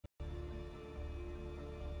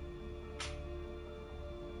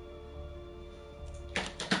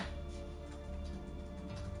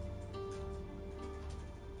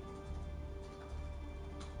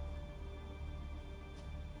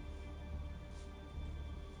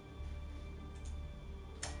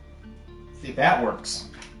See if that works.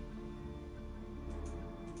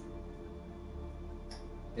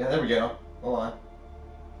 Yeah, there we go. Hold on.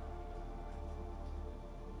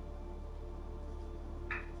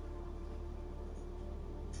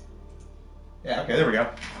 Yeah, okay, there we go.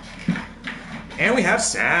 And we have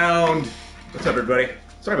sound. What's up, everybody?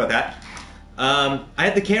 Sorry about that. I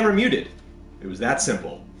had the camera muted. It was that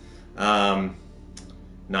simple. Nice.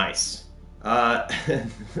 Nice.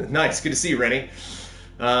 Good to see you, Rennie.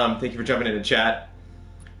 Thank you for jumping in and chat.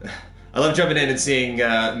 I love jumping in and seeing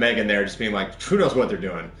Megan there, just being like, who knows what they're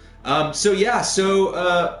doing. We're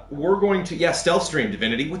going to, stealth stream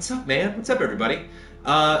Divinity. What's up, man? What's up, everybody?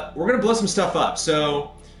 We're going to blow some stuff up.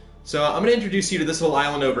 So I'm going to introduce you to this little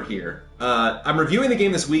island over here. I'm reviewing the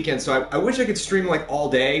game this weekend, so I wish I could stream like all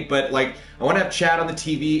day, but like I want to have chat on the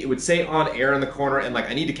TV. It would say on air in the corner, and like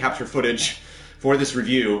I need to capture footage for this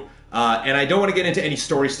review. And I don't want to get into any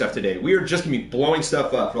story stuff today. We are just going to be blowing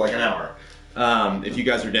stuff up for like an hour, if you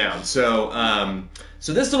guys are down. So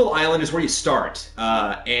this little island is where you start.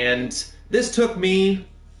 And this took me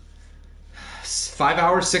 5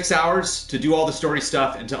 hours, 6 hours to do all the story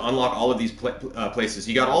stuff and to unlock all of these places.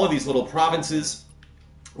 You got all of these little provinces.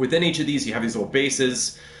 Within each of these, you have these little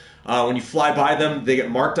bases. When you fly by them, they get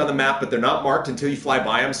marked on the map, but they're not marked until you fly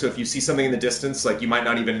by them. So if you see something in the distance, like you might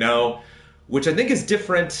not even know, which I think is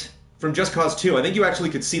different from Just Cause 2. I think you actually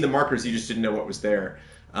could see the markers, you just didn't know what was there.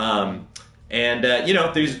 Some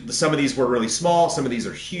of these were really small, some of these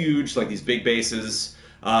are huge, like these big bases.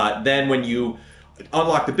 Then when you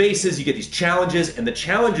unlock the bases, you get these challenges, and the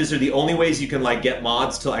challenges are the only ways you can like get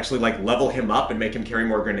mods to actually like level him up and make him carry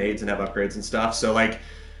more grenades and have upgrades and stuff. So like,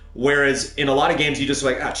 whereas in a lot of games you just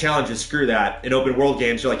like, challenges, screw that. In open world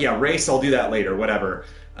games, you're like, yeah, race, I'll do that later, whatever.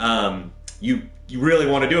 You really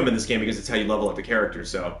want to do them in this game because it's how you level up the character,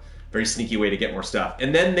 so very sneaky way to get more stuff.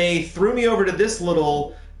 And then they threw me over to this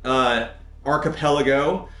little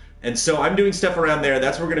archipelago, and so I'm doing stuff around there.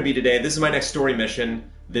 That's where we're going to be today. This is my next story mission,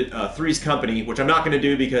 Three's Company, which I'm not going to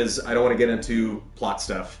do because I don't want to get into plot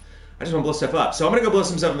stuff. I just want to blow stuff up. So I'm going to go blow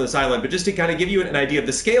some stuff on this island, but just to kind of give you an idea of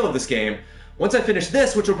the scale of this game, once I finish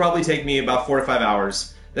this, which will probably take me about 4 to 5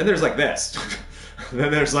 hours, then there's like this. Then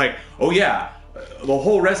there's like, oh yeah, the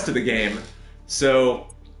whole rest of the game. So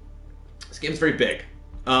this game's very big.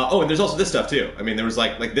 And there's also this stuff too. I mean, there was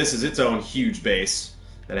like this is its own huge base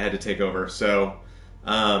that I had to take over. So,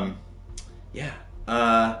 I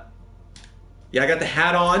got the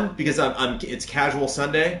hat on because it's casual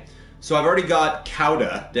Sunday. So I've already got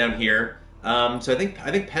Cauda down here. So I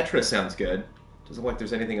think Petra sounds good. Doesn't look like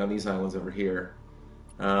there's anything on these islands over here.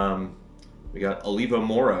 We got Olivo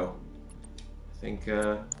Moro. I think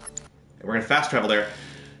we're gonna fast travel there.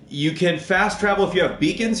 You can fast travel if you have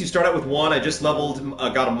beacons. You start out with 1. I just leveled,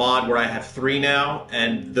 got a mod where I have 3 now,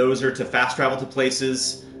 and those are to fast travel to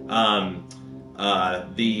places. The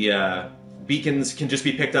beacons can just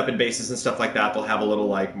be picked up in bases and stuff like that. They'll have a little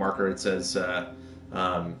like marker. It says, oh,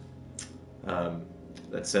 I'm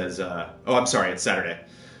sorry, it's Saturday.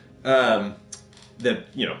 You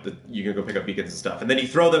can go pick up beacons and stuff, and then you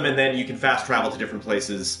throw them, and then you can fast travel to different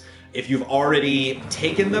places. If you've already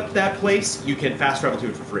taken that place, you can fast travel to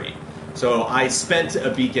it for free. So I spent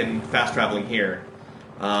a beacon fast traveling here,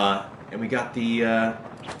 and we got the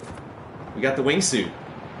wingsuit,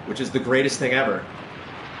 which is the greatest thing ever.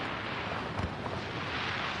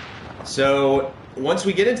 So once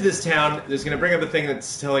we get into this town, there's going to bring up a thing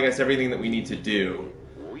that's telling us everything that we need to do.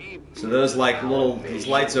 So those these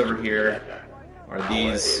lights over here are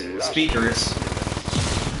these speakers,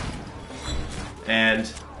 and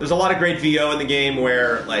there's a lot of great VO in the game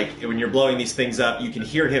where, like, when you're blowing these things up, you can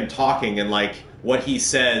hear him talking and, like, what he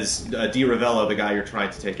says, Di Ravello, the guy you're trying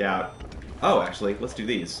to take out. Oh, actually, let's do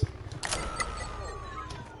these.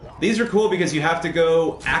 These are cool because you have to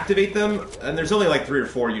go activate them, and there's only like 3 or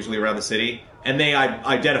 4 usually around the city, and they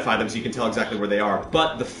identify them so you can tell exactly where they are.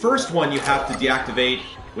 But the first one you have to deactivate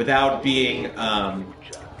without being,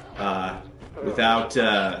 without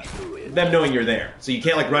them knowing you're there. So you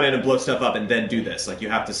can't like run in and blow stuff up and then do this. Like you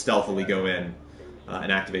have to stealthily go in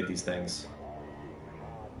and activate these things.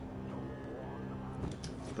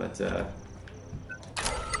 But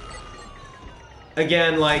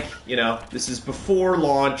again, like, you know, this is before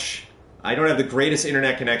launch. I don't have the greatest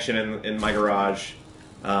internet connection in my garage,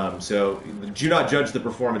 so do not judge the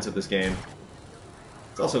performance of this game.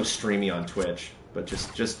 It's also streamy on Twitch, but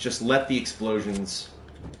just let the explosions.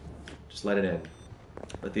 Just let it in.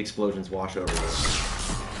 Let the explosions wash over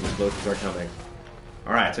us. The explosions are coming.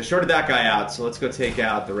 Alright, so I shorted that guy out, so let's go take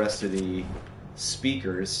out the rest of the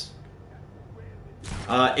speakers.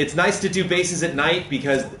 It's nice to do bases at night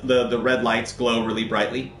because the red lights glow really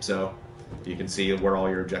brightly, so You can see where all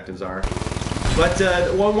your objectives are. But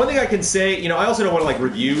one thing I can say, you know, I also don't want to like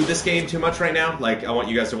review this game too much right now. Like, I want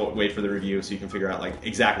you guys to wait for the review so you can figure out like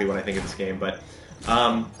exactly what I think of this game. But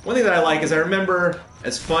one thing that I like is I remember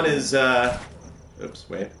as fun as oops,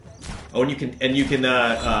 wait. Oh, and you can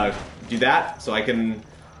do that. So I can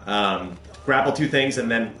grapple two things and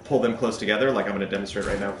then pull them close together, like I'm going to demonstrate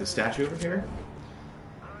right now with this statue over here.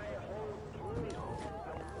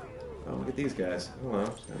 Oh, look at these guys. Hello.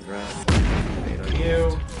 Just gonna drop grenade on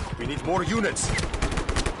you. We need more units.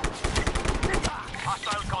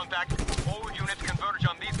 Hostile contact. All units converge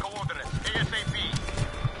on these coordinates. ASAP.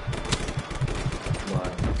 Come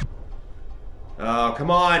on. Oh,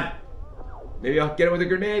 come on! Maybe I'll get it with a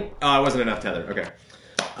grenade. Oh, it wasn't enough tether. Okay.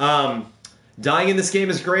 Dying in this game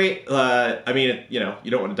is great. I mean, you know,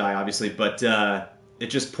 you don't want to die, obviously, but it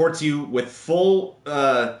just ports you with full,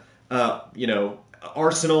 you know,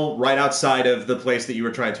 arsenal right outside of the place that you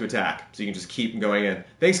were trying to attack. So you can just keep going in.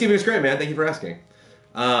 Thanksgiving was great, man. Thank you for asking.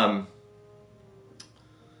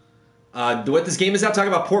 What this game is now talking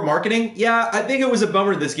about poor marketing? Yeah, I think it was a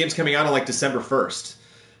bummer this game's coming out on like December 1st.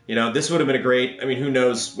 You know, this would have been a great, I mean, who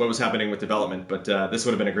knows what was happening with development, but this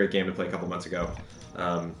would have been a great game to play a couple months ago.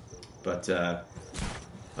 But I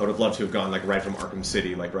would have loved to have gone like right from Arkham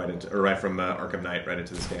City, like right into, or right from Arkham Knight right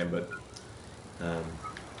into this game, but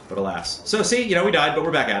alas. So see, you know, we died, but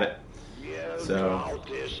we're back at it. So.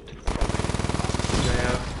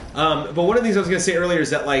 Yeah. But one of the things I was going to say earlier is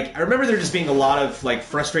that, like, I remember there just being a lot of, like,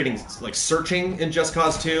 frustrating, like, searching in Just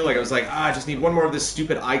Cause 2. Like, I was like, I just need one more of this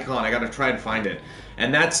stupid icon. I got to try and find it.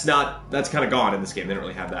 And that's kind of gone in this game. They don't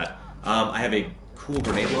really have that. I have a cool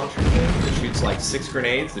grenade launcher thing that shoots, like, 6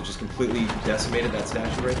 grenades that just completely decimated that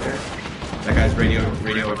statue right there. That guy's radio for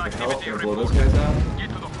help. Gonna blow those guys out. Get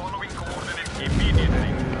to the following coordinates immediately.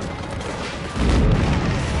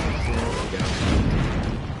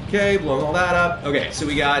 Okay, blowing all that up. Okay, so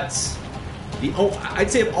we got the... Oh,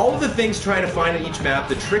 I'd say of all of the things trying to find in each map,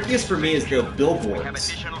 the trickiest for me is the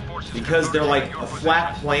billboards. Because they're like a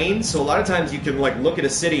flat plane, so a lot of times you can like look at a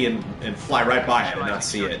city and fly right by it and not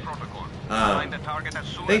see it.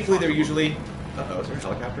 Thankfully they're usually... Uh-oh, is there a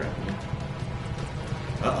helicopter?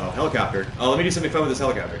 Uh-oh, helicopter. Oh, let me do something fun with this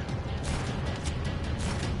helicopter.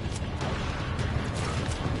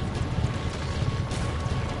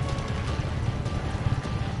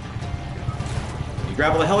 You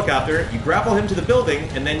grapple the helicopter, you grapple him to the building,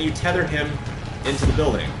 and then you tether him into the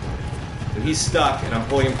building. So he's stuck, and I'm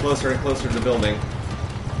pulling him closer and closer to the building.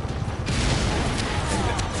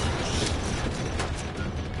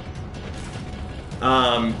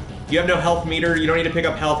 You have no health meter, you don't need to pick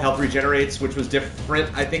up health. Health regenerates, which was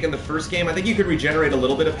different, I think, in the first game. I think you could regenerate a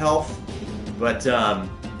little bit of health, but,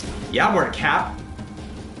 yeah, I'm wearing a cap.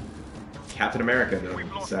 Captain America, though,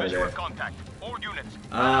 Saturday.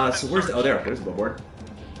 So where's the... Oh, there's the billboard.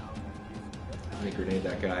 Let me grenade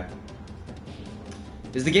that guy.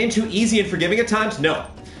 Is the game too easy and forgiving at times? No.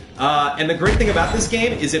 And the great thing about this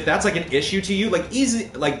game is if that's like an issue to you, like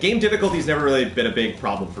game difficulty's never really been a big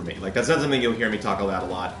problem for me. Like that's not something you'll hear me talk about a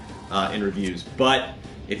lot in reviews. But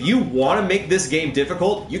if you want to make this game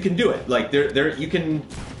difficult, you can do it. Like you can,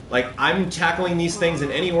 like I'm tackling these things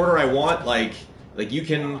in any order I want. Like you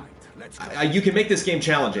can make this game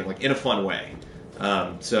challenging, like in a fun way.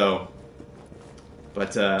 I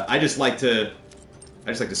just like to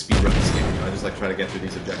speedrun this game. You know? I just like try to get through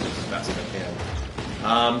these objectives as fast as I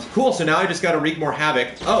can. Cool, so now I just gotta wreak more havoc.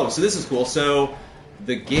 Oh, so this is cool. So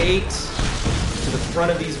the gate to the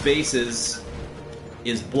front of these bases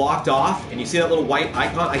is blocked off, and you see that little white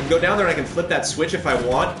icon? I can go down there and I can flip that switch if I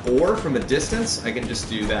want, or from a distance, I can just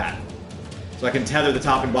do that. So I can tether the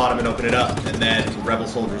top and bottom and open it up, and then rebel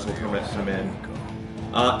soldiers will come in.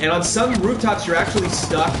 And on some rooftops, you're actually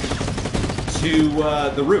stuck to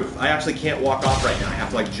the roof. I actually can't walk off right now. I have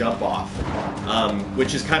to like jump off,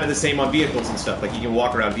 which is kind of the same on vehicles and stuff. Like you can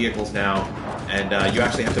walk around vehicles now, and you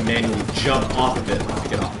actually have to manually jump off of it to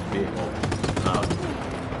get off the vehicle.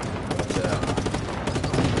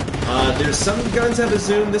 There's some guns have a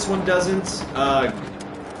zoom. This one doesn't.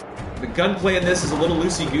 The gunplay in this is a little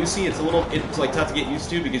loosey-goosey. It's like tough to get used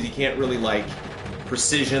to because you can't really like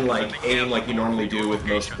precision aim like you normally do with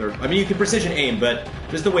most third. I mean, you can precision aim, but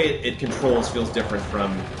just the way it controls feels different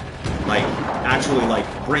from like actually like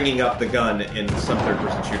bringing up the gun in some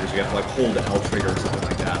third-person shooters. You have to like hold the L trigger or something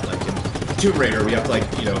like that. Like in Tomb Raider, we have to like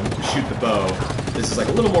shoot the bow. This is like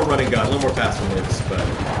a little more run and gun, a little more fast and loose, but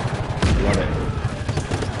I love it.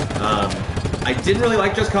 I didn't really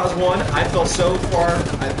like Just Cause 1. I fell so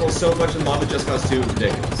much in love with Just Cause 2, it was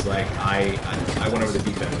ridiculous. Like I went over the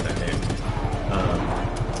deep end with that game.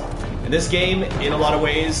 And And this game, in a lot of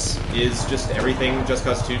ways, is just everything Just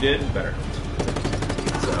Cause 2 did, better.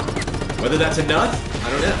 So, whether that's enough,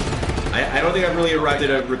 I don't know. I don't think I've really arrived at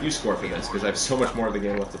a review score for this, because I have so much more of the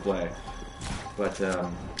game left to play. But,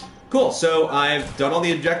 cool. So, I've done all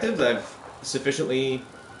the objectives. I've sufficiently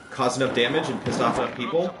caused enough damage and pissed off enough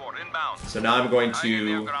people. So now I'm going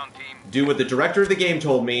to do what the director of the game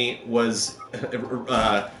told me was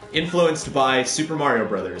influenced by Super Mario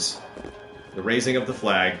Brothers. The raising of the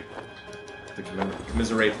flag. To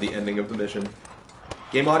commiserate the ending of the mission.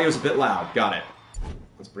 Game audio is a bit loud. Got it.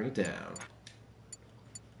 Let's bring it down.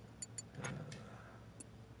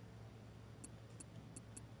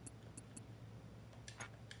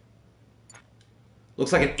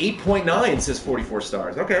 Looks like an 8.9, says 44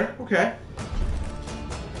 stars. Okay, okay.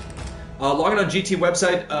 Logging on GT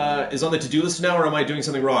website is on the to-do list now, or am I doing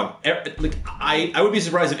something wrong? I would be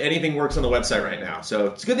surprised if anything works on the website right now. So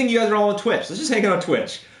it's a good thing you guys are all on Twitch. Let's just hang out on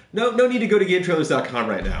Twitch. No need to go to GameTrailers.com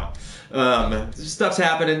right now. Stuff's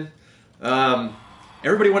happening.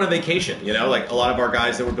 Everybody went on vacation, you know? Like, a lot of our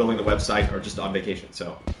guys that were building the website are just on vacation.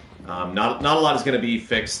 So not a lot is going to be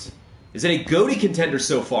fixed. Is it a GOTY contender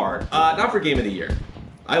so far? Not for Game of the Year.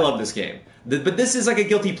 I love this game. But this is like a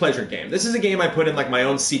guilty pleasure game. This is a game I put in like my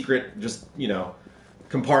own secret, just, you know,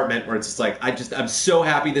 compartment where it's just like, I'm so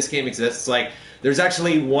happy this game exists. Like, there's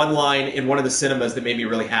actually one line in one of the cinemas that made me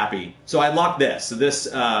really happy. So I unlocked this. So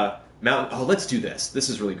this mountain, oh, let's do this. This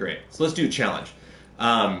is really great. So let's do a challenge.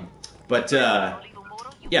 Yeah,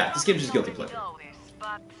 this game's just guilty pleasure.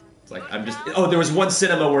 It's like, oh, there was one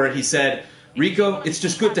cinema where he said, Rico, it's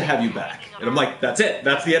just good to have you back. And I'm like, that's it.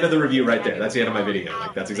 That's the end of the review right there. That's the end of my video.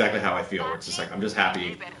 Like, that's exactly how I feel. It's just like, I'm just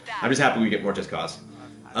happy. I'm just happy we get more Just Cause.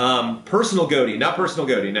 Personal GOTY. Not personal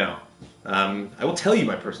GOTY, no. I will tell you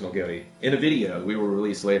my personal GOTY in a video we will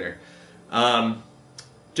release later.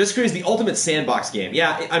 Just Cause is the ultimate sandbox game.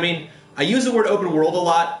 Yeah, I mean, I use the word open world a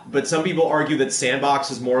lot, but some people argue that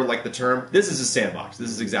sandbox is more like the term. This is a sandbox. This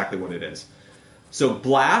is exactly what it is. So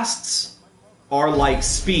blasts are like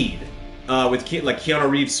speed. With like Keanu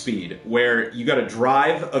Reeves speed, where you got to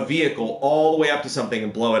drive a vehicle all the way up to something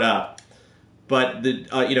and blow it up. But the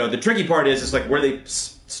you know, the tricky part is it's like where they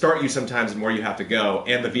start you sometimes and where you have to go,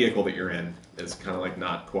 and the vehicle that you're in is kind of like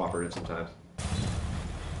not cooperative sometimes.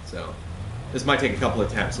 So this might take a couple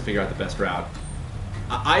attempts to figure out the best route.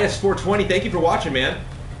 IS420, thank you for watching, man.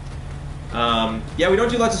 Yeah, we don't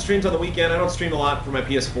do lots of streams on the weekend. I don't stream a lot for my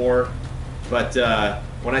PS4, but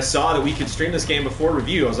when I saw that we could stream this game before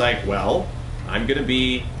review, I was like, well, I'm going to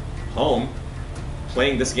be home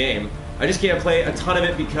playing this game. I just can't play a ton of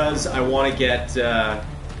it because I want to get,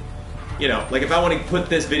 you know, like if I want to put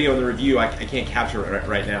this video in the review, I can't capture it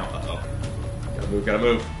right now. Uh-oh. Gotta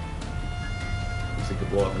move. Looks like the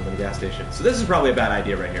blow up in the gas station. So this is probably a bad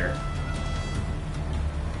idea right here.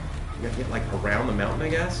 You gotta get, like, around the mountain, I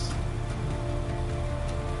guess?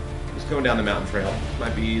 Just going down the mountain trail.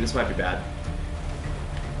 This might be bad.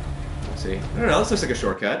 See. I don't know, this looks like a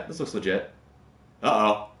shortcut. This looks legit.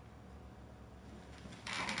 Uh-oh.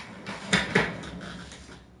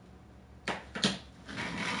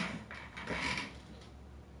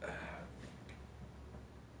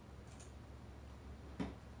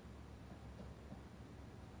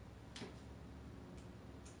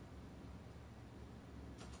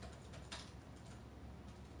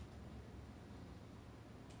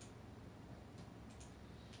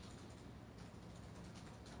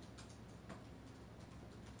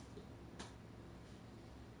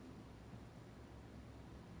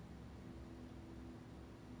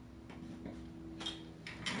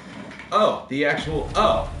 Oh, the actual,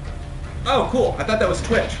 oh. Oh, cool. I thought that was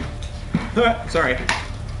Twitch. Sorry.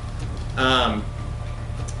 I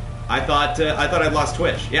thought I'd lost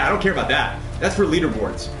Twitch. Yeah, I don't care about that. That's for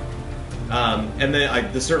leaderboards. And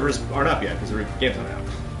the servers aren't up yet because the game's not out.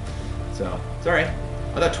 So, sorry.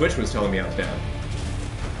 I thought Twitch was telling me I was down.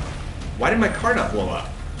 Why did my car not blow up?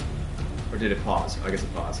 Or did it pause? I guess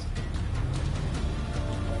it paused.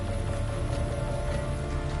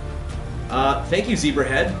 Thank you,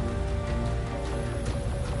 Zebrahead.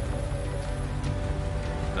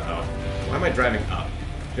 Uh-oh. Why am I driving up?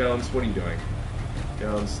 Jones, what are you doing?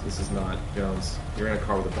 Jones, this is not... Jones, you're in a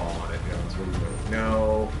car with a ball on it. Jones, what are you doing?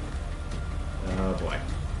 No. Oh, boy.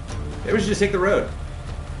 Maybe we should just take the road.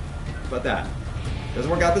 How about that? Doesn't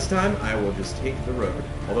work out this time? I will just take the road.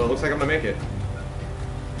 Although it looks like I'm gonna make it.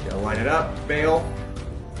 Gotta line it up. Bail.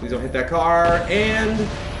 Please don't hit that car. And...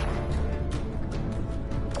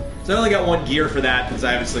 So I only got one gear for that, because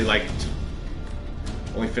I obviously, like,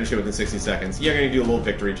 only finished it within 60 seconds. Yeah, I'm gonna do a little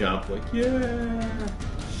victory jump. Like, yeah!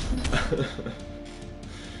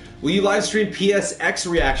 Will you live stream PSX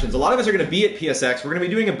reactions? A lot of us are going to be at PSX. We're going to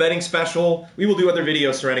be doing a betting special. We will do other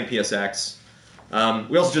videos surrounding PSX.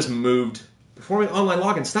 We also just moved. Performing online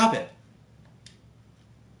login. Stop it.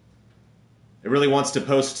 It really wants to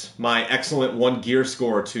post my excellent 1 gear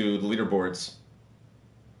score to the leaderboards.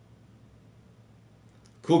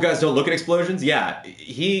 Cool guys don't look at explosions? Yeah,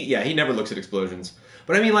 he never looks at explosions.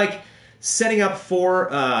 But I mean, like, setting up like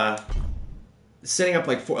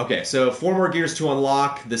 4, okay, so 4 more gears to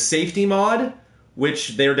unlock the safety mod,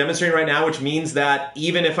 which they're demonstrating right now, which means that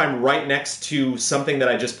even if I'm right next to something that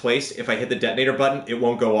I just placed, if I hit the detonator button, it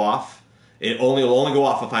won't go off. It'll only go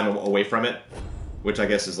off if I'm away from it, which I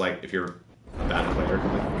guess is like if you're a bad player.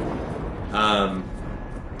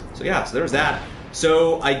 So yeah, so there's that.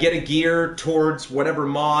 So I get a gear towards whatever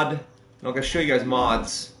mod. I'm going to show you guys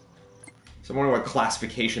mods. So I'm wondering what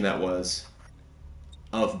classification that was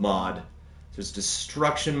of mod. There's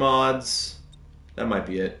destruction mods. That might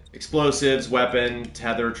be it. Explosives, weapon,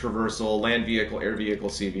 tether, traversal, land vehicle, air vehicle,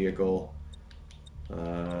 sea vehicle.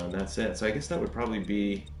 That's it. So I guess that would probably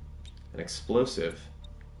be an explosive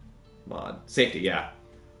mod. Safety, yeah.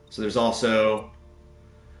 So there's also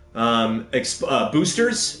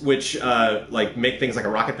boosters, which like make things like a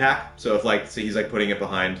rocket pack. So if like, say he's like putting it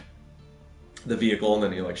behind the vehicle and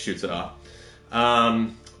then he like shoots it off.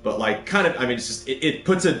 But like kind of, I mean, it's just it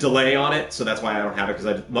puts a delay on it, so that's why I don't have it,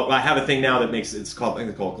 because I have a thing now that makes it's called, I think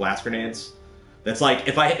it's called glass grenades. That's like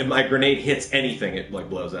if my grenade hits anything, it like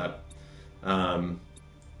blows up.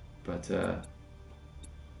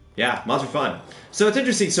 Yeah, mods are fun. So it's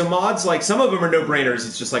interesting. So mods, like, some of them are no-brainers.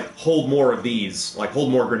 It's just like, hold more of these. Like,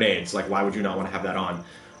 hold more grenades. Like, why would you not want to have that on?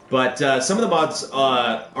 But some of the mods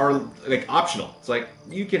are, like, optional. It's like,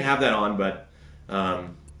 you can have that on, but...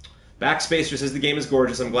 Backspacer says the game is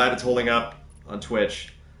gorgeous. I'm glad it's holding up on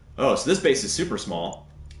Twitch. Oh, so this base is super small.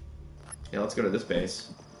 Yeah, let's go to this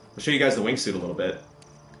base. I'll show you guys the wingsuit a little bit.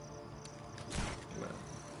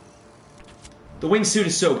 The wingsuit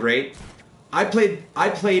is so great. I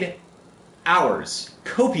played hours,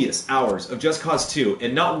 copious hours of Just Cause 2,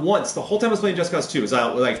 and not once, the whole time I was playing Just Cause 2, was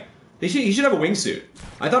I like, he should have a wingsuit.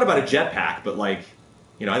 I thought about a jetpack, but like,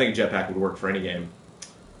 you know, I think a jetpack would work for any game.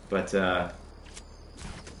 But,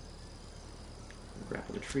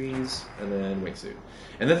 grapple the trees, and then wingsuit.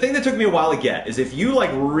 And the thing that took me a while to get is if you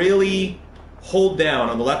like really hold down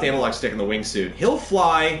on the left analog stick in the wingsuit, he'll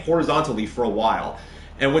fly horizontally for a while.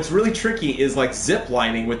 And what's really tricky is like zip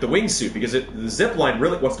lining with the wingsuit, because the zip line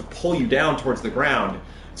really wants to pull you down towards the ground.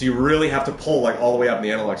 So you really have to pull like all the way up in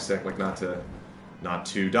the analog stick, like not to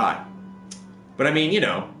die. But I mean, you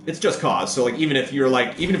know, it's Just Cause. So like even if you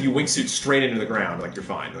wingsuit straight into the ground, like you're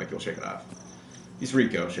fine. Like you'll shake it off. He's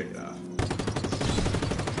Rico, shake it off.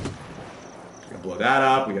 We're gonna blow that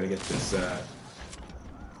up. We gotta get this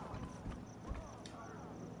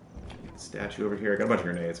statue over here. I got a bunch of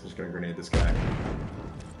grenades. I'm just gonna grenade this guy.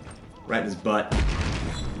 Right in his butt.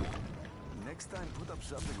 Next time, put up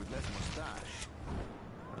something with less mustache.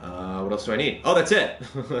 What else do I need? Oh, that's it.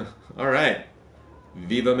 All right.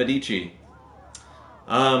 Viva Medici.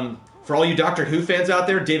 For all you Doctor Who fans out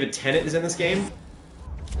there, David Tennant is in this game.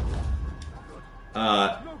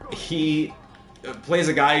 He plays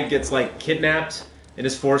a guy who gets like kidnapped and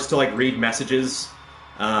is forced to like read messages.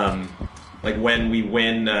 Like when we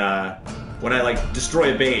win, when I like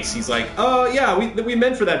destroy a base, he's like, "Oh yeah, we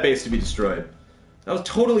meant for that base to be destroyed. That was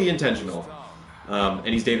totally intentional." And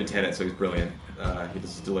he's David Tennant, so he's brilliant.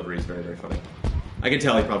 His delivery is very, very funny. I can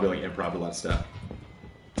tell he probably like improv a lot of stuff.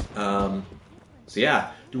 So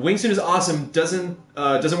yeah, wingsuit is awesome. Doesn't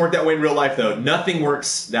work that way in real life though. Nothing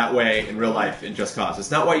works that way in real life in Just Cause. It's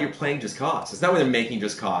not why you're playing Just Cause. It's not why they're making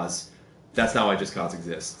Just Cause. That's not why Just Cause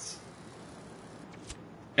exists.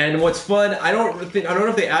 And what's fun, I don't know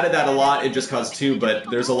if they added that a lot in Just Cause 2, but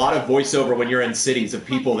there's a lot of voiceover when you're in cities of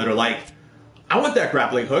people that are like, "I want that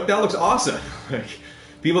grappling hook. That looks awesome." Like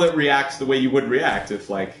people that react the way you would react if,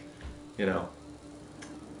 like, you know,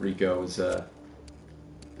 Rico was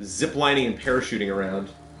ziplining and parachuting around.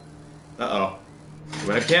 Uh-oh.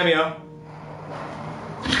 Wife cameo.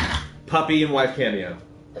 Puppy and wife cameo.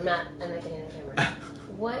 I'm not getting on camera.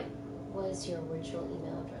 What was your original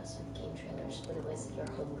email address with GameTrailers when it was your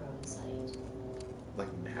homegrown site?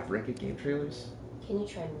 Like Maverick at GameTrailers? Can you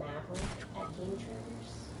try Maverick at GameTrailers?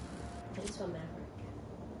 How do you spell Maverick?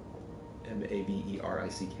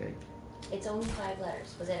 M-A-V-E-R-I-C-K. It's only 5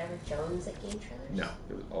 letters. Was it ever Jones at GameTrailers? No,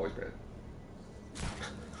 it was always Brad.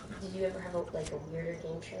 Did you ever have a weirder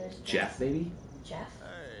GameTrailers? Jeff, maybe? Jeff?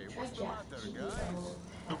 Hey, Try what's Jeff. the matter,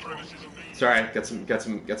 guys? Sorry, got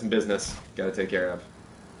some business. Got to take care of.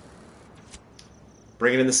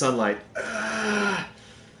 Bring it in the sunlight.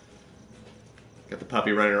 Got the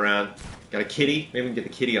puppy running around. Got a kitty. Maybe we can get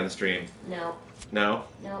the kitty on the stream. No. No?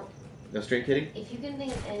 No. No stream kitty? If you can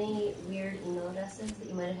think of any weird email addresses that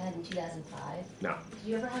you might have had in 2005. No. Did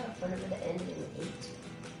you ever have a phone number that ended in 8?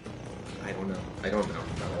 I don't know. I don't know.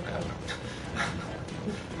 No, I don't know.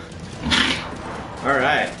 All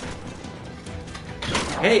right.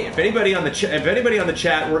 Hey, if anybody on the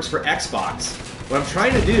chat works for Xbox, what I'm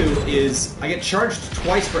trying to do is I get charged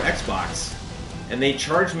twice for Xbox, and they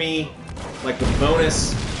charge me like the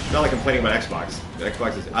bonus. Not like complaining about Xbox. The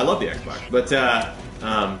Xbox is, I love the Xbox, but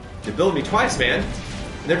they billed me twice, man.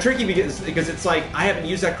 And they're tricky because it's like I haven't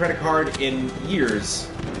used that credit card in years,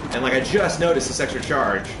 and like I just noticed this extra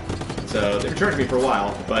charge. So they've charged me for a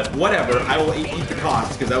while, but whatever. I will eat the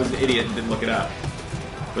cost because I was an idiot and didn't look it up.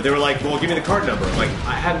 But they were like, "Well, give me the card number." I'm like,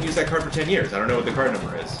 I haven't used that card for 10 years. I don't know what the card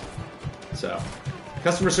number is. So,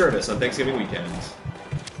 customer service on Thanksgiving weekend.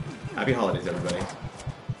 Happy holidays, everybody.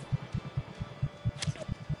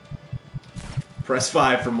 Press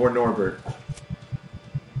 5 for more Norbert.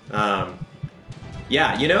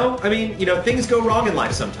 Yeah, you know, I mean, you know, things go wrong in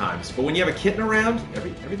life sometimes, but when you have a kitten around,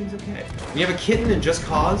 everything's okay. When you have a kitten and Just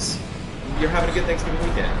Cause, you're having a good Thanksgiving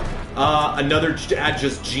weekend. Another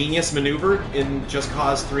just genius maneuver in Just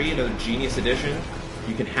Cause 3, another genius addition.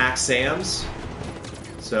 You can hack Sam's.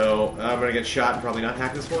 So, I'm gonna get shot and probably not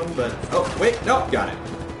hack this one, but... Oh, wait, no, got it.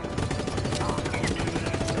 Got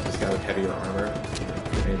this guy with heavier armor.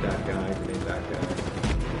 Grenade that guy, grenade that guy.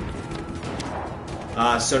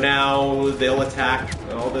 So now they'll attack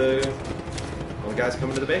all the guys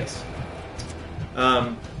coming to the base.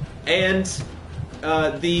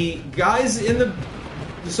 The guys in the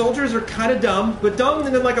soldiers are kind of dumb, but dumb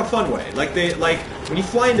in like a fun way. Like when you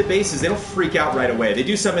fly into bases, they don't freak out right away. They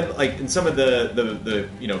do some in some of the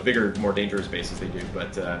you know, bigger, more dangerous bases they do.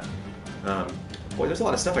 But boy, there's a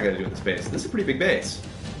lot of stuff I got to do in this base. This is a pretty big base.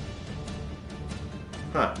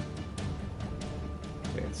 Huh.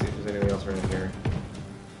 Okay, let's see if there's anything else around here.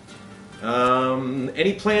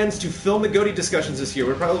 Any plans to film the GOTY discussions this year?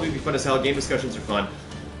 Would probably be fun as hell. Game discussions are fun.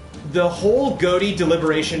 The whole GOTY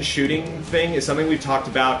deliberation shooting thing is something we've talked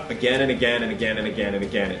about again and again and again and again and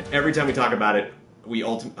again. And every time we talk about it, we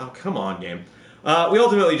ultimately... Oh, come on, game. We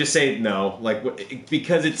ultimately just say no, like,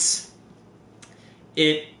 because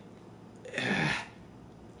it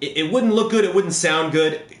wouldn't look good, it wouldn't sound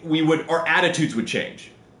good. Our attitudes would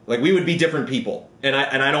change. Like, we would be different people. And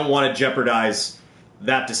I don't want to jeopardize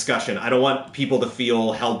that discussion. I don't want people to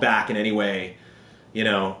feel held back in any way, you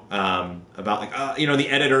know, about like, you know, the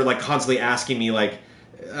editor like constantly asking me like,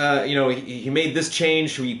 you know, he made this change,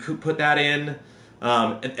 should we put that in?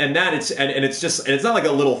 And that it's not like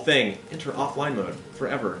a little thing. Enter offline mode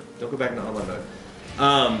forever. Don't go back into online mode.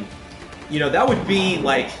 You know, that would be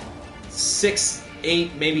like 6,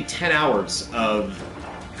 8, maybe 10 hours of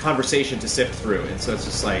conversation to sift through, and so it's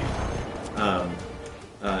just like,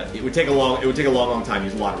 it would take a long time,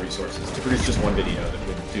 use a lot of resources to produce just one video that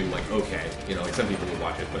would do like okay, you know, like some people would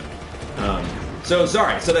watch it, but so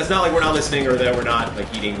sorry. So that's not like we're not listening or that we're not like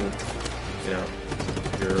eating, you know,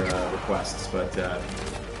 your requests, but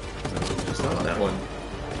just not on that one.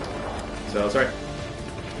 So sorry.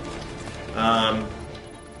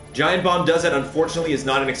 Giant Bomb does it. Unfortunately, is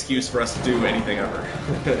not an excuse for us to do anything ever.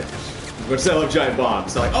 We're selling Giant Bomb.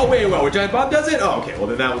 So like, oh wait, well, Giant Bomb does it? Oh, okay. Well,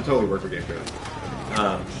 then that will totally work for GameTrailers.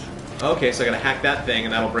 Okay, so I gotta hack that thing,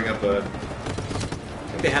 and that'll bring up a... I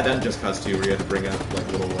think they had that in Just Cause 2, where you had to bring up, like,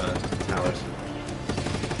 little, towers.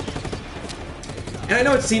 And I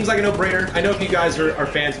know it seems like a no-brainer. I know if you guys are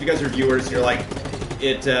fans, if you guys are viewers, and you're like,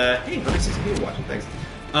 hey, 160 people watching, thanks.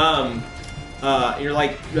 You're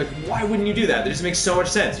like, why wouldn't you do that? That just makes so much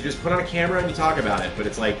sense. You just put on a camera and you talk about it, but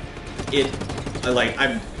it's like, we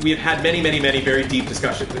have had many very deep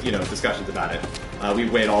discussions about it.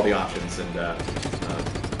 We've weighed all the options, and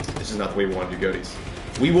this is not the way we want to do GOTYs.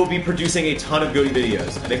 We will be producing a ton of GOTY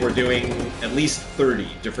videos. I think we're doing at least 30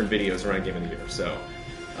 different videos around Game of the Year. So,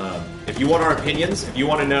 if you want our opinions, if you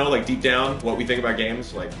want to know, like, deep down what we think about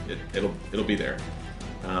games, like, it'll be there.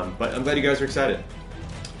 But I'm glad you guys are excited.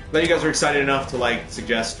 Glad you guys are excited enough to, like,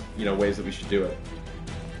 suggest, you know, ways that we should do it.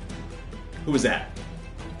 Who was that?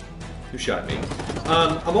 Who shot me?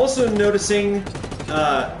 I'm also noticing,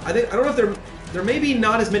 I don't know if there may be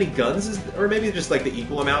not as many guns, or maybe just like the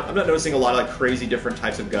equal amount. I'm not noticing a lot of like crazy different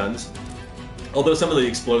types of guns. Although some of the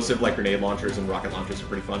explosive like grenade launchers and rocket launchers are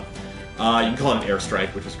pretty fun. You can call it an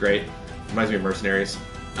airstrike, which is great. Reminds me of Mercenaries.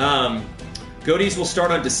 GOTYs will start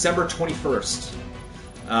on December 21st.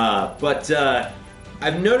 But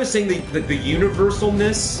I'm noticing the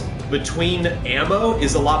universalness between ammo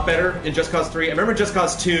is a lot better in Just Cause 3. I remember in Just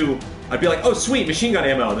Cause 2, I'd be like, oh sweet, machine gun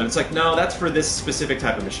ammo, and then it's like, no, that's for this specific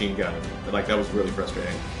type of machine gun. And, like, that was really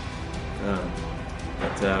frustrating.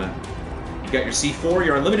 You got your C4,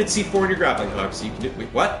 your unlimited C4 and your grappling hook, so you can do... Wait,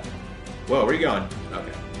 what? Whoa, where are you going?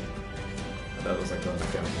 Okay. I thought it was like going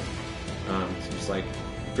back down. So just like,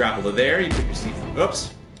 grapple to there, you put your C4...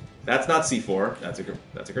 Oops! That's not C4, that's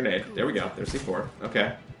a grenade. There we go, there's C4.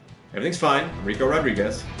 Okay. Everything's fine. Rico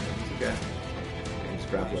Rodriguez. It's okay. And just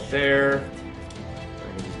grapple up there.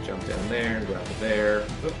 I can just jump down there, grapple there.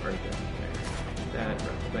 Oop, right there. That,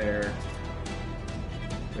 grapple there.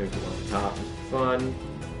 Maybe the one on the top is fun.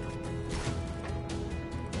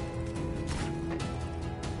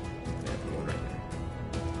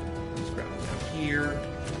 Here.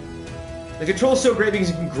 The control's so great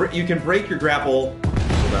because you can break your grapple. Pull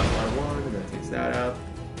that one, and that takes that out.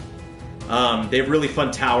 They have really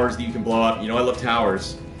fun towers that you can blow up. You know, I love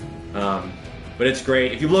towers. But it's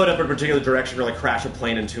great. If you blow it up in a particular direction or like crash a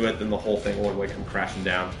plane into it, then the whole thing will like come crashing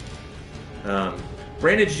down.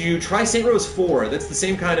 Brandon, did you try St. Rose 4? That's the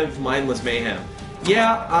same kind of mindless mayhem.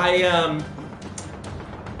 Yeah,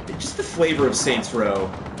 just the flavor of Saints Row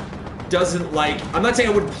doesn't like... I'm not saying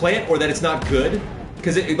I wouldn't play it or that it's not good,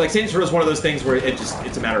 because like Saints Row is one of those things where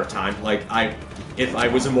it's a matter of time. Like, if I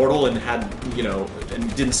was immortal and had, you know,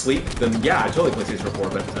 and didn't sleep, then yeah, I'd totally play Saints Row 4,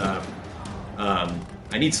 but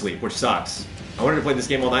I need sleep, which sucks. I wanted to play this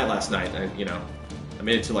game all night last night, and I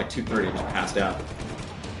made it to like 2:30 and just passed out.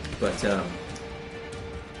 But,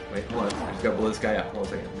 wait, hold on, I just gotta blow this guy up. Hold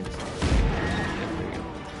on a second.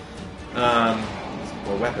 Some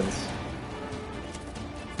more weapons.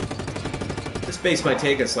 This base might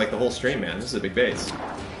take us like the whole stream, man. This is a big base.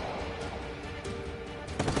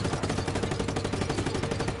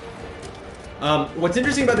 What's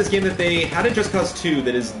interesting about this game that they had in Just Cause 2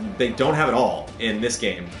 that is they don't have at all in this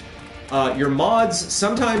game. Your mods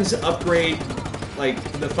sometimes upgrade like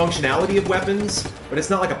the functionality of weapons, but it's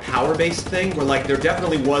not like a power-based thing where like there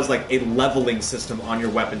definitely was like a leveling system on your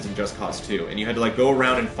weapons in Just Cause 2, and you had to like go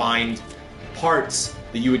around and find parts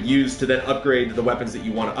that you would use to then upgrade the weapons that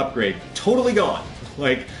you want to upgrade. Totally gone.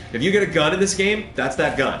 Like, if you get a gun in this game, that's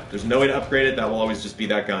that gun. There's no way to upgrade it. That will always just be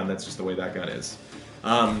that gun. That's just the way that gun is.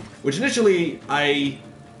 Which initially, I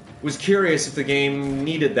was curious if the game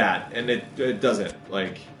needed that, and it doesn't.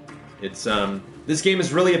 Like, it's, this game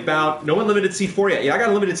is really about... No unlimited C4 yet. Yeah, I got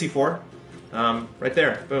a limited C4. Right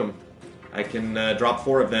there. Boom. I can drop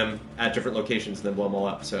 4 of them at different locations and then blow them all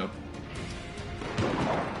up, so...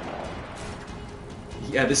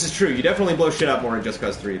 Yeah, this is true. You definitely blow shit up more in Just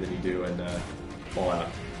Cause 3 than you do in Fallout.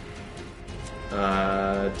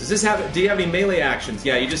 Does this have... Do you have any melee actions?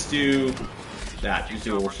 Yeah, you just do... that. You just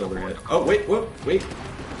do a little shoulder hit. Oh, wait, whoop, wait.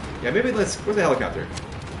 Yeah, maybe let's... Where's the helicopter?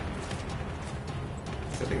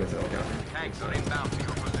 I think that's a helicopter. Tanks are inbound to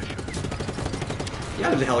your position. Yeah,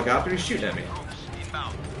 there's a helicopter. He's shooting at me. Troops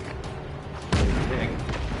inbound. Dang.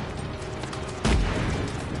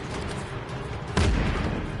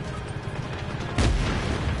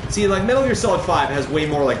 See, like, Metal Gear Solid 5 has way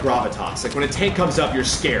more, like, gravitas. Like, when a tank comes up, you're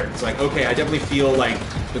scared. It's like, okay, I definitely feel, like,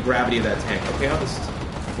 the gravity of that tank. Okay, I'll just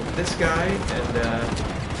look at this guy, and,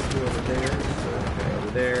 go over there, okay,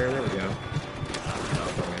 over there, there we go.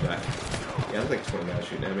 Oh, probably back. Yeah, there's like 20 guys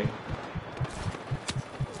shooting at me.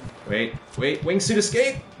 Wait, wingsuit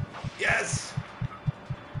escape! Yes!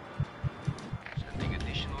 Sending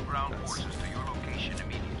additional ground forces to your location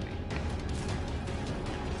immediately.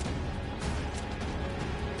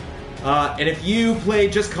 And if you play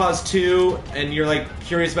Just Cause 2 and you're like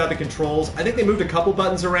curious about the controls, I think they moved a couple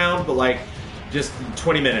buttons around, but like just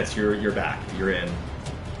 20 minutes, you're back, you're in,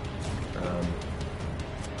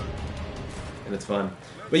 and it's fun.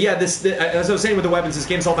 But yeah, as I was saying with the weapons, this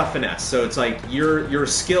game's all about finesse. So it's like your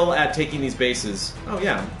skill at taking these bases. Oh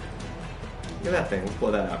yeah, look at that thing. Let's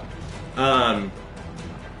blow that up.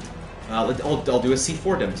 I'll do a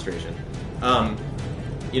C4 demonstration.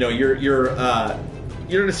 You know, you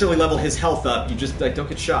don't necessarily level his health up. You just like don't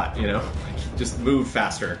get shot. You know, just move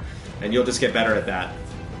faster, and you'll just get better at that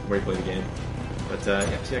where you play the game. But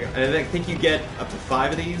yeah, see, and I think you get up to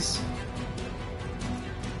 5 of these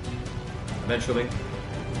eventually.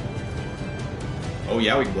 Oh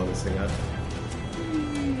yeah, we can blow this thing up.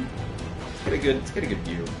 Let's get a good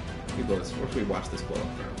view. We blow this. Where should we watch this blow up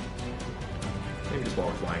from? Maybe just while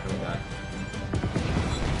we're flying. How about that?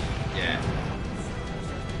 Yeah.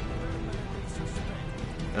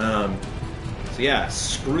 So yeah,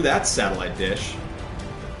 screw that satellite dish.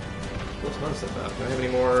 Blow some other stuff up. Do I have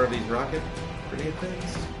any more of these rocket grenade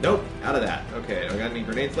things? Nope, out of that. Okay, do I got any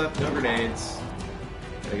grenades left? No grenades.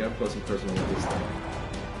 I got up close and personal with this thing.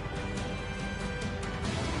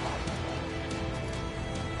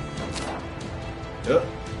 Oh,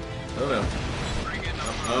 oh no.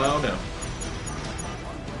 Oh no.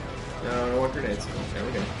 No, I don't want grenades. There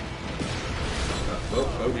we go.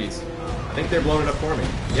 Oh geez. I think they're blowing it up for me.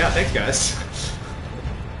 Yeah, thanks guys.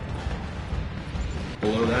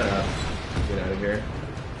 Blow that up. Get out of here.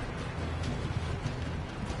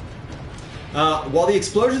 While the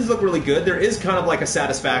explosions look really good, there is kind of like a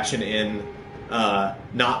satisfaction in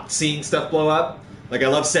not seeing stuff blow up. Like I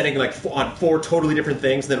love setting like on 4 totally different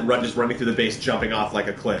things, and then just running through the base, jumping off like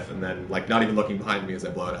a cliff, and then like not even looking behind me as I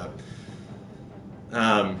blow it up.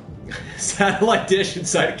 Satellite dish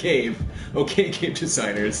inside a cave. Okay, game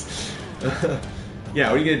designers. Yeah,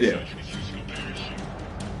 what are you gonna do?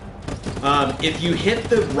 If you hit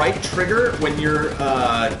the right trigger when you're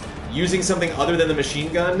using something other than the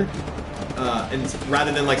machine gun, and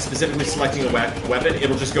rather than like specifically selecting a weapon,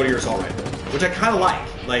 it'll just go to your assault rifle, which I kind of like.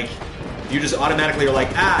 Like, you just automatically are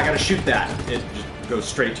like, I gotta shoot that. It just goes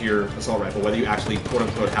straight to your assault rifle, whether you actually quote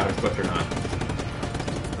unquote have it equipped or not.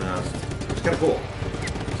 Which is kind of cool.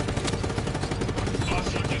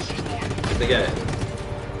 They get it.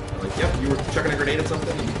 Like, yep, you were chucking a grenade at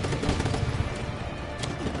something.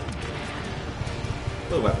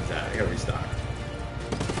 Where the weapon's at? I gotta restock.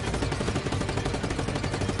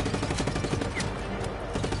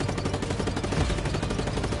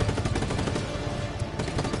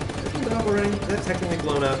 Is that already? Is that technically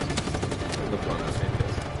blown up? It looked blown up, maybe it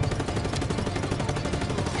is.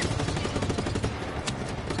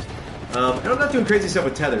 And I'm not doing crazy stuff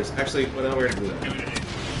with tethers. Actually, well, no, we're gonna do that.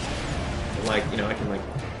 Like, you know, I can like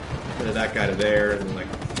tether that guy to there and then like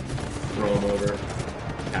throw him over,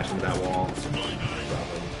 attach him to that wall, drop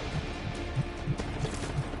him.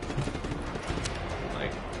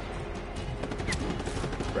 Like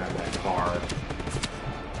grab that car.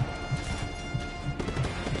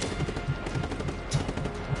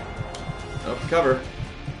 Oh, cover.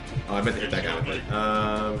 Oh, I meant to hit that guy with it.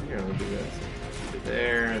 Here, we'll do this.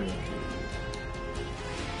 There and then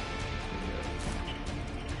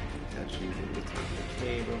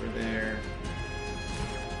cave over there.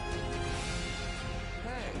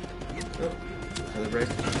 Oh, another break.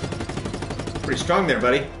 Pretty strong there,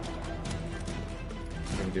 buddy.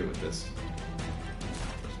 What can I do with this?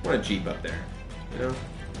 Just want a Jeep up there, you know?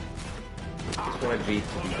 Just want a Jeep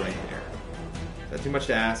to be right there. Is that too much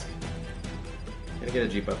to ask? Can I get a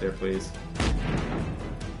Jeep up there, please?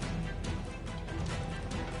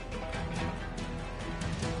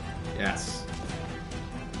 Yes.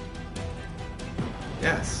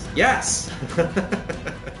 Yes. Yes!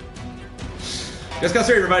 Just Cause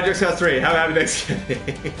 3, everybody. Just Cause 3. Have a happy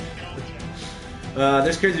Thanksgiving.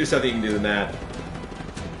 There's crazier stuff that you can do than that.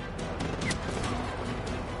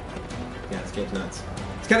 Yeah, this game's nuts.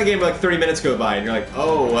 It's kind of game where like 30 minutes go by and you're like,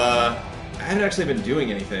 oh, I haven't actually been doing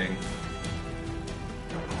anything.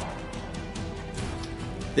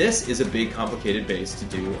 This is a big, complicated base to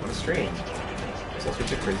do on a stream. There's all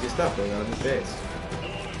sorts of crazy stuff going on in this base.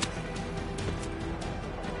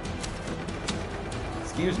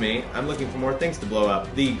 Excuse me, I'm looking for more things to blow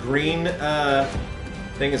up. The green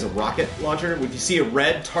thing is a rocket launcher. If you see a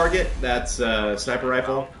red target, that's a sniper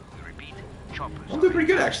rifle. I'm doing pretty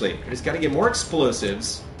good, actually. I just gotta get more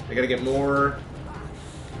explosives. I gotta get more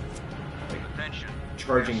like,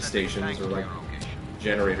 charging stations or like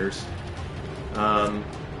generators.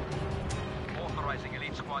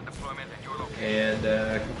 And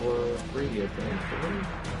a couple of radio things.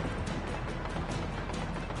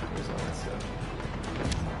 Where's all that stuff?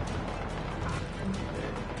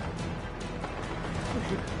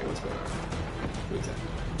 Okay, what's going on? Who's that?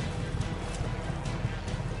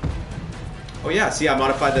 Oh yeah, see, I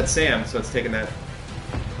modified that SAM, so it's taking that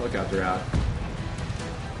helicopter out.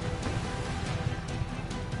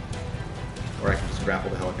 Or I can just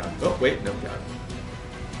grapple the helicopter. Oh, wait, no, got it.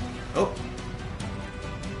 Oh!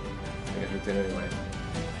 I got hooked in anyway.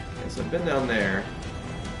 Okay, so I've been down there.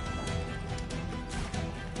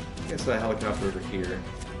 I guess that helicopter over here.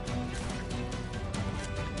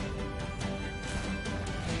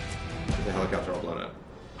 The helicopter all blown up.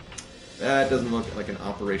 That doesn't look like an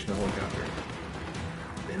operational helicopter.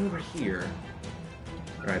 Then over here.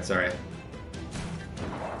 Alright, sorry.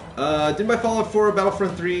 Did my Fallout 4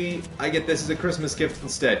 Battlefront 3? I get this as a Christmas gift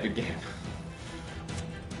instead. Good game.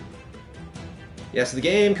 Yeah, so the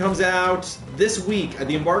game comes out this week.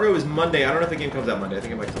 The embargo is Monday. I don't know if the game comes out Monday. I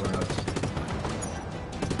think it might come out.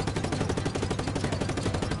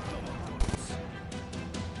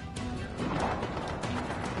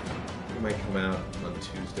 It might come out on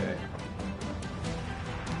Tuesday.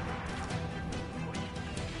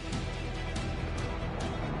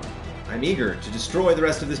 I'm eager to destroy the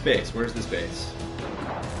rest of this base. Where's this base?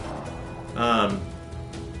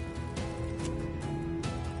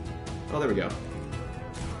 Oh, there we go.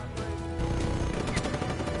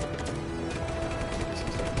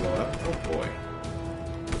 Some stuff blow up. Oh boy.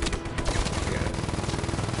 Got it.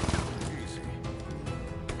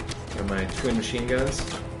 Got my twin machine guns.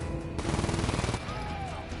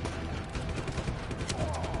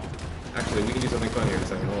 Actually, we can do something fun here in a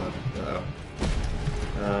second. Hold on.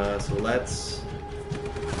 Uh-oh. So let's...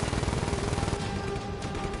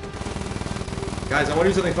 Guys, I want to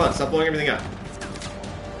do something fun. Stop blowing everything up.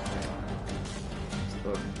 Let's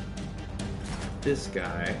hook this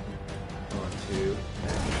guy onto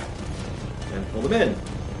that and pull them in.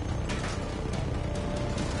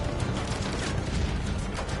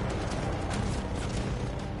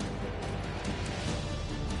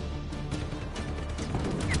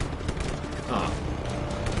 Ah,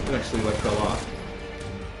 it actually like fell off.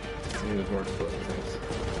 I think there's more explosions.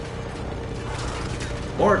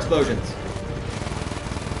 More explosions.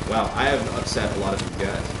 Wow, I have upset a lot of these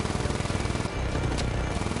guys.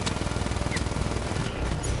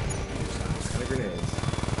 Kind of grenades.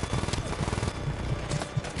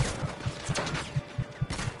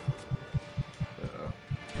 Uh-oh.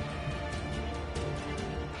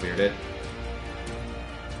 Cleared it.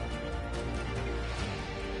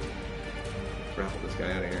 Grapple this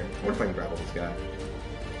guy out of here. I wonder if I can grapple this guy.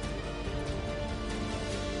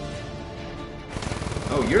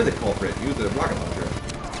 Oh, you're the culprit. You're the rocket launcher.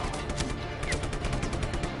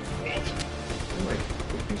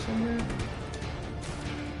 Somewhere?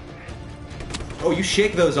 Oh, you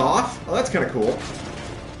shake those off? Oh, that's kind of cool.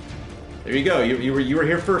 There you go. You were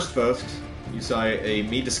here first, folks. You saw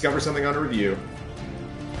me discover something on a review.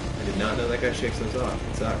 I did not know that guy shakes those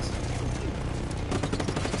off. It sucks.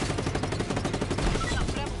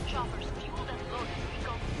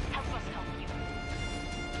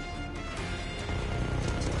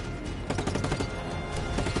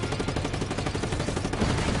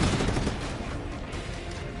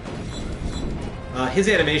 His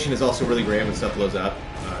animation is also really great when stuff blows up.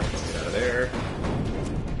 Get out of there.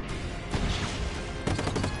 I'm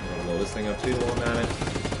gonna blow this thing up too while I'm at it.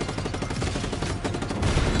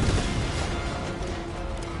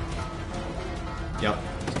 Yep.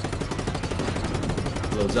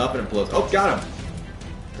 Blows up and it blows. Oh, got him!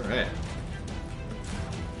 Alright.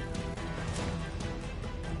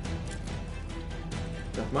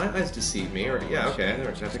 If my eyes deceive me, or yeah, okay,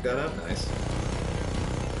 there, can I pick that up? Nice.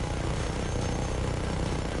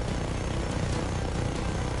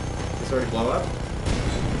 Already blow up?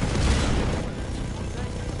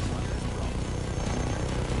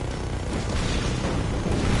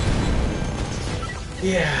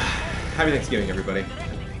 Yeah. Happy Thanksgiving, everybody.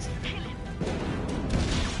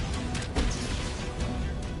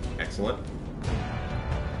 Excellent.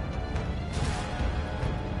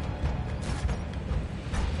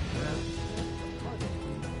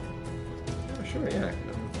 Oh, sure, yeah.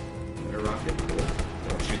 Better rocket. Cool.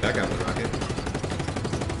 Oh, shoot that guy with a rocket.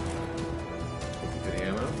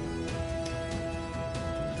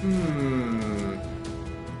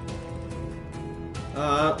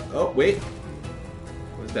 Oh, wait.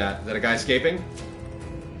 What was that? Is that a guy escaping?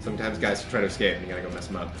 Sometimes guys try to escape and you gotta go mess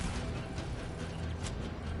them up.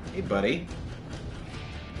 Hey, buddy.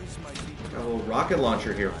 Got a little rocket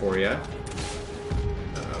launcher here for you. Uh-oh.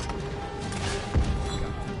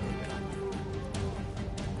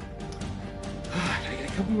 Gotta get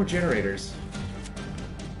a couple more generators.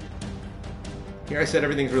 Here I said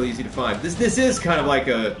everything's really easy to find. This is kind of like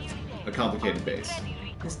a complicated base.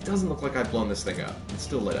 This doesn't look like I've blown this thing up. It's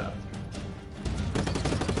still lit up.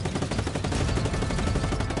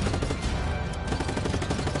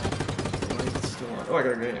 Why is it still on? Oh, I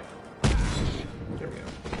got a grenade. There we go.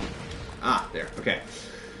 Ah, there. Okay.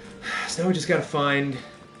 So now we just gotta find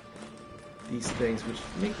these things, which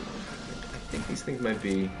make... I think these things might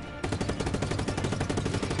be...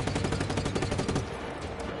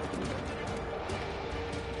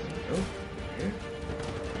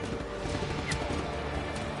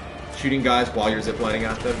 Shooting guys while you're ziplining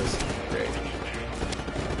at them is great.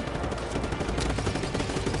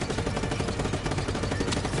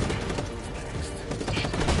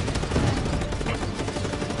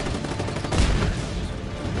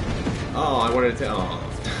 Oh, I wanted to... Oh.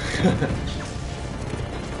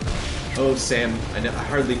 Oh, Sam, I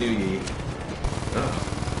hardly knew ye. Oh.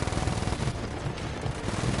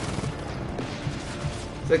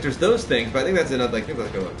 It's like there's those things, but I think that's another, like, a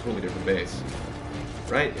totally different base.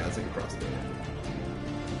 Right? Yeah, it's like across the...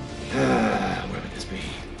 where would this be?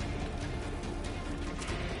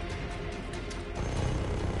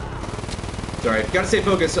 Sorry, gotta stay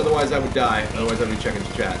focused, otherwise I would die. Otherwise I would be checking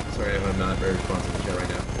the chat. Sorry if I'm not very responsive to chat right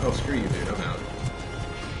now. Oh, screw you, dude. I'm out.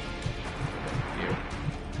 You.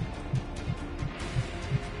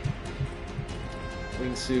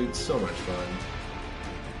 wingsuit, so much fun.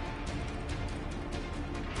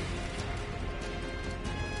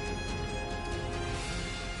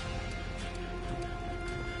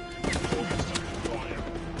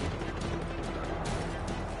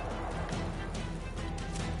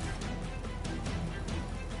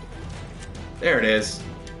 There it is.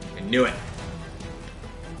 I knew it.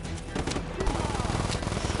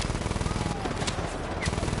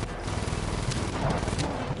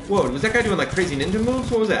 Whoa, was that guy doing like crazy ninja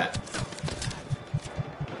moves? What was that?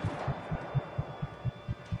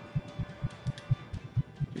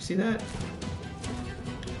 Did you see that?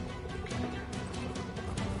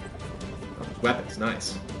 Oh, weapons,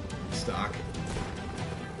 nice. Stock.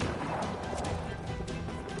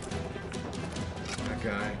 That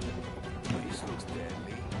guy. This looks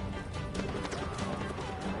deadly.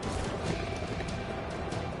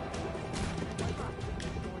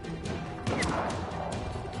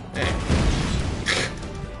 Hey.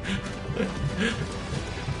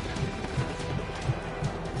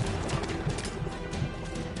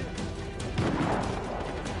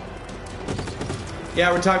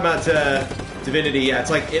 Yeah, we're talking about Divinity. Yeah, it's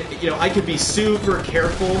like I could be super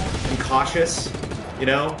careful and cautious,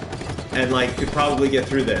 and like could probably get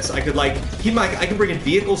through this. I could like I can bring in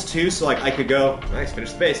vehicles too, so like I could go. Nice,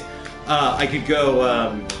 finish the base. I could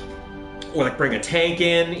go or like bring a tank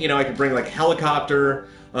in. I could bring like a helicopter.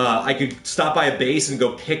 I could stop by a base and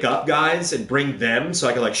go pick up guys and bring them, so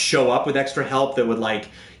I could like show up with extra help that would like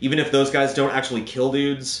even if those guys don't actually kill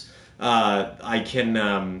dudes, I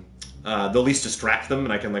can they'll at least distract them,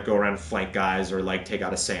 and I can like go around and flank guys or like take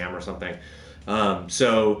out a Sam or something.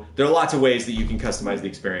 So there are lots of ways that you can customize the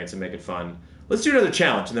experience and make it fun. Let's do another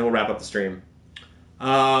challenge, and then we'll wrap up the stream.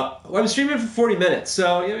 Well, I'm streaming for 40 minutes,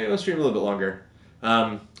 so maybe I'll stream a little bit longer.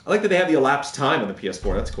 I like that they have the elapsed time on the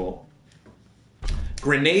PS4. That's cool.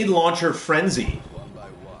 Grenade launcher frenzy. One by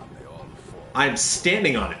one, they all fall. I am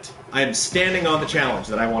standing on it. I am standing on the challenge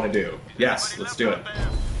that I want to do. Yes, let's do it.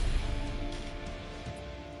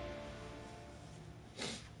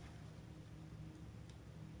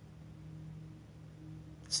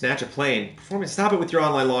 Snatch a plane. Performance. Stop it with your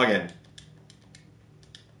online login.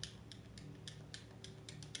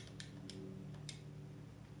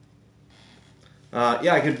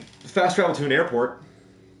 Yeah, I could fast travel to an airport.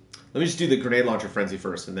 Let me just do the grenade launcher frenzy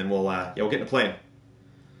first, and then we'll get in a plane.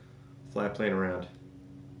 Fly a plane around.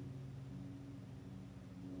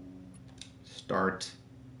 Start.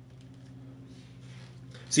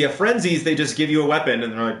 So yeah, frenzies, they just give you a weapon,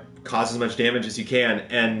 and they're like, cause as much damage as you can.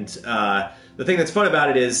 And the thing that's fun about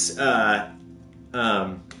it is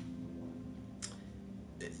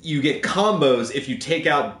you get combos if you take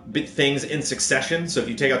out things in succession. So if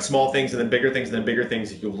you take out small things and then bigger things and then bigger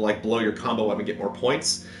things, you'll like blow your combo up and get more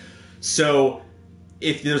points. So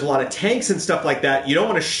if there's a lot of tanks and stuff like that, you don't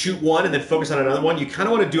want to shoot one and then focus on another one. You kind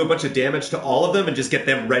of want to do a bunch of damage to all of them and just get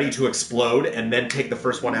them ready to explode, and then take the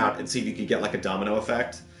first one out and see if you can get like a domino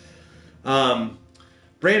effect.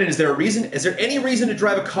 Brandon, is there any reason to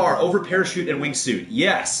drive a car over parachute and wingsuit?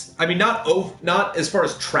 Yes. I mean, not as far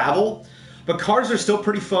as travel, but cars are still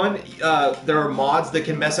pretty fun. There are mods that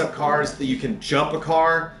can mess up cars, that you can jump a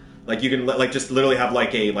car. Like you can just literally have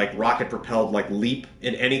like a rocket propelled like leap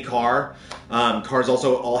in any car. Cars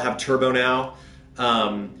also all have turbo now.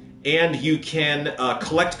 And you can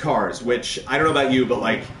collect cars, which I don't know about you, but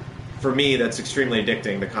like for me that's extremely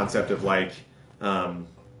addicting, the concept of like so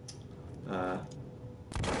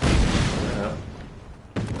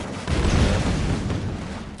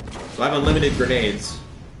I have unlimited grenades,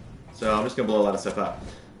 so I'm just gonna blow a lot of stuff up.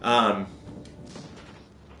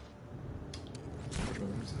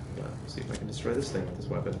 Let's see if I can destroy this thing with this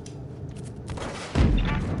weapon.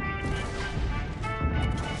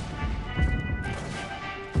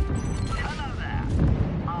 Hello there.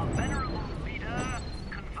 Our venerable leader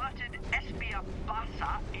converted Espia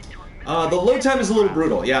Bassa into a The load time is a little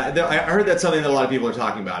brutal. Yeah, I heard that's something that a lot of people are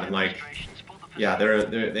talking about, and like, yeah,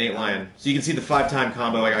 they ain't lying. So you can see the 5-time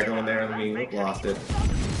combo I got going there. Let me lost it.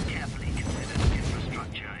 carefully considered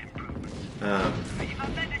infrastructure improvements. Viva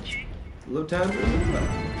Medici! Load time, but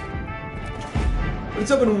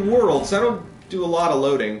it's open world, so I don't do a lot of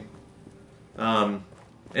loading. And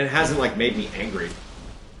it hasn't like made me angry.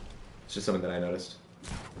 It's just something that I noticed.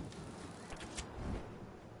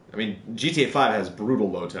 I mean, GTA 5 has brutal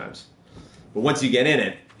load times, but once you get in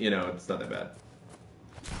it, it's not that bad.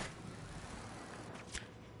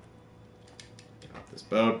 Get off this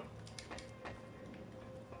boat.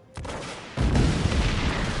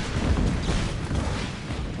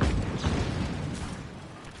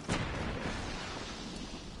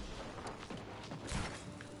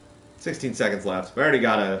 $16 seconds left. We already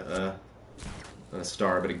got a Not a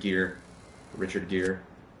star, but a Gere. Richard Gere.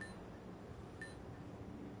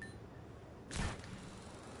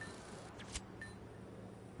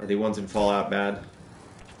 Are the ones in Fallout bad?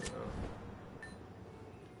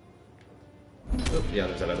 Oh, yeah,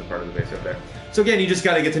 there's that other part of the base up there. So again, you just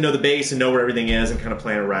got to get to know the base and know where everything is and kind of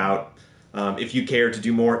plan a route. If you care to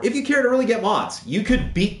do more, if you care to really get mods, you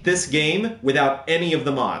could beat this game without any of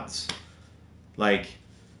the mods. Like,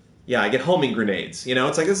 yeah, I get homing grenades. You know,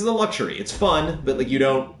 it's like, this is a luxury. It's fun, but like you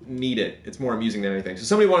don't need it. It's more amusing than anything. So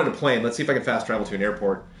somebody wanted a plane. Let's see if I can fast travel to an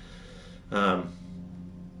airport.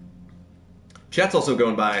 Chat's also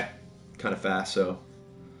going by kind of fast, so...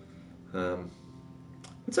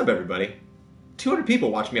 what's up, everybody? 200 people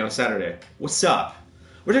watch me on a Saturday. What's up?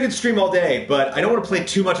 Wish I could stream all day, but I don't want to play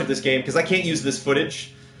too much of this game because I can't use this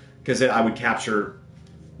footage because I would capture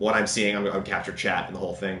what I'm seeing. I would capture chat and the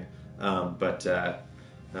whole thing.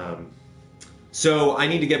 So I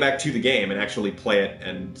need to get back to the game and actually play it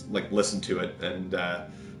and like listen to it and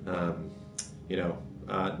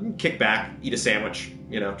kick back, eat a sandwich,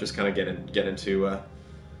 just kind of get into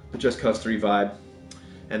the Just Cause 3 vibe.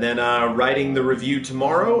 And then writing the review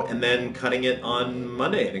tomorrow, and then cutting it on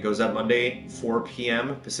Monday. And it goes out Monday, 4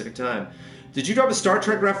 p.m. Pacific time. Did you drop a Star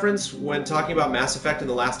Trek reference when talking about Mass Effect in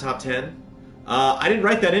the last top 10? I didn't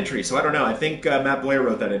write that entry, so I don't know. I think Matt Blair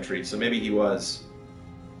wrote that entry, so maybe he was.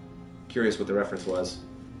 Curious what the reference was.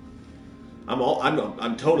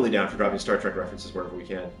 I'm totally down for dropping Star Trek references wherever we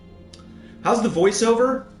can. How's the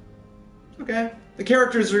voiceover? Okay. The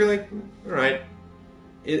characters are like, all right.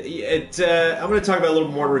 I'm going to talk about it a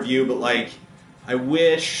little more in review, but like, I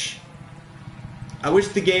wish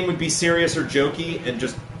the game would be serious or jokey and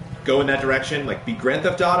just go in that direction. Like, be Grand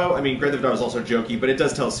Theft Auto. I mean, Grand Theft Auto is also jokey, but it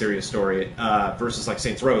does tell a serious story. Versus like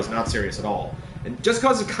Saints Row is not serious at all. And Just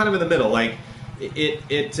Cause is kind of in the middle. Like,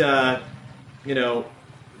 it's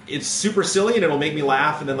super silly and it'll make me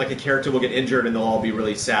laugh, and then like a character will get injured and they'll all be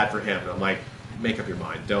really sad for him. And I'm like, make up your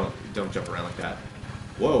mind. Don't jump around like that.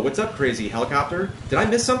 Whoa, what's up, crazy helicopter? Did I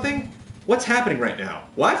miss something? What's happening right now?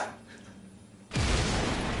 What?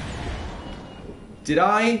 Did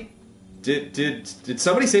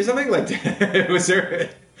somebody say something? Like, was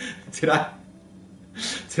there? Did I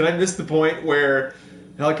miss the point where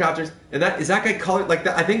helicopters? And is that guy colored like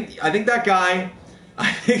that? I think that guy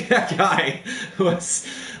was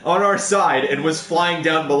on our side and was flying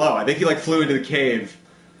down below. I think he like flew into the cave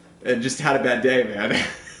and just had a bad day, man.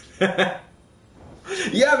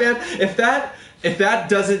 Yeah, man. If that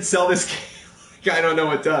doesn't sell this game, I don't know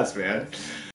what does, man.